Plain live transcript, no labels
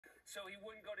so he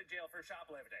wouldn't go to jail for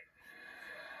shoplifting.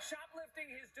 Shoplifting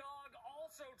his dog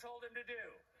also told him to do.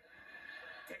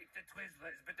 Take the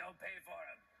Twizzlers, but don't pay for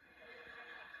them.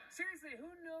 Seriously,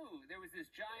 who knew there was this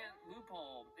giant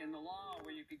loophole in the law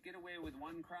where you could get away with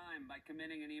one crime by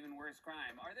committing an even worse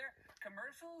crime? Are there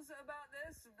commercials about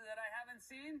this that I haven't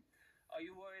seen? Are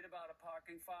you worried about a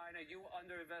parking fine? Are you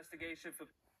under investigation for...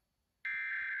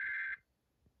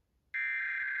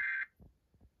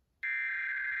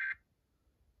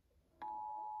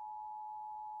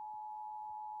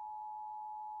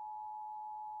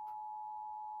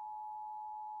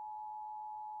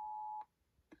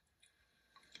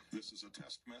 This is a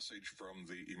test message from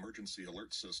the Emergency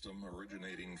Alert System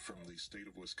originating from the State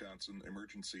of Wisconsin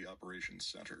Emergency Operations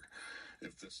Center.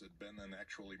 If this had been an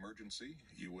actual emergency,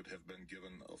 you would have been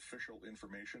given official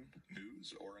information,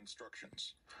 news, or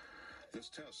instructions. This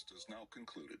test is now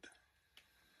concluded.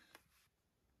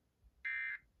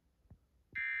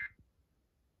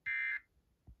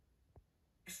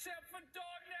 Except for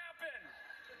dog napping!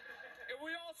 And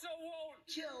we also won't...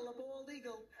 Kill a bald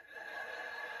eagle.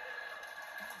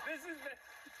 This has been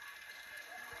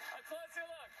a closer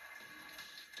look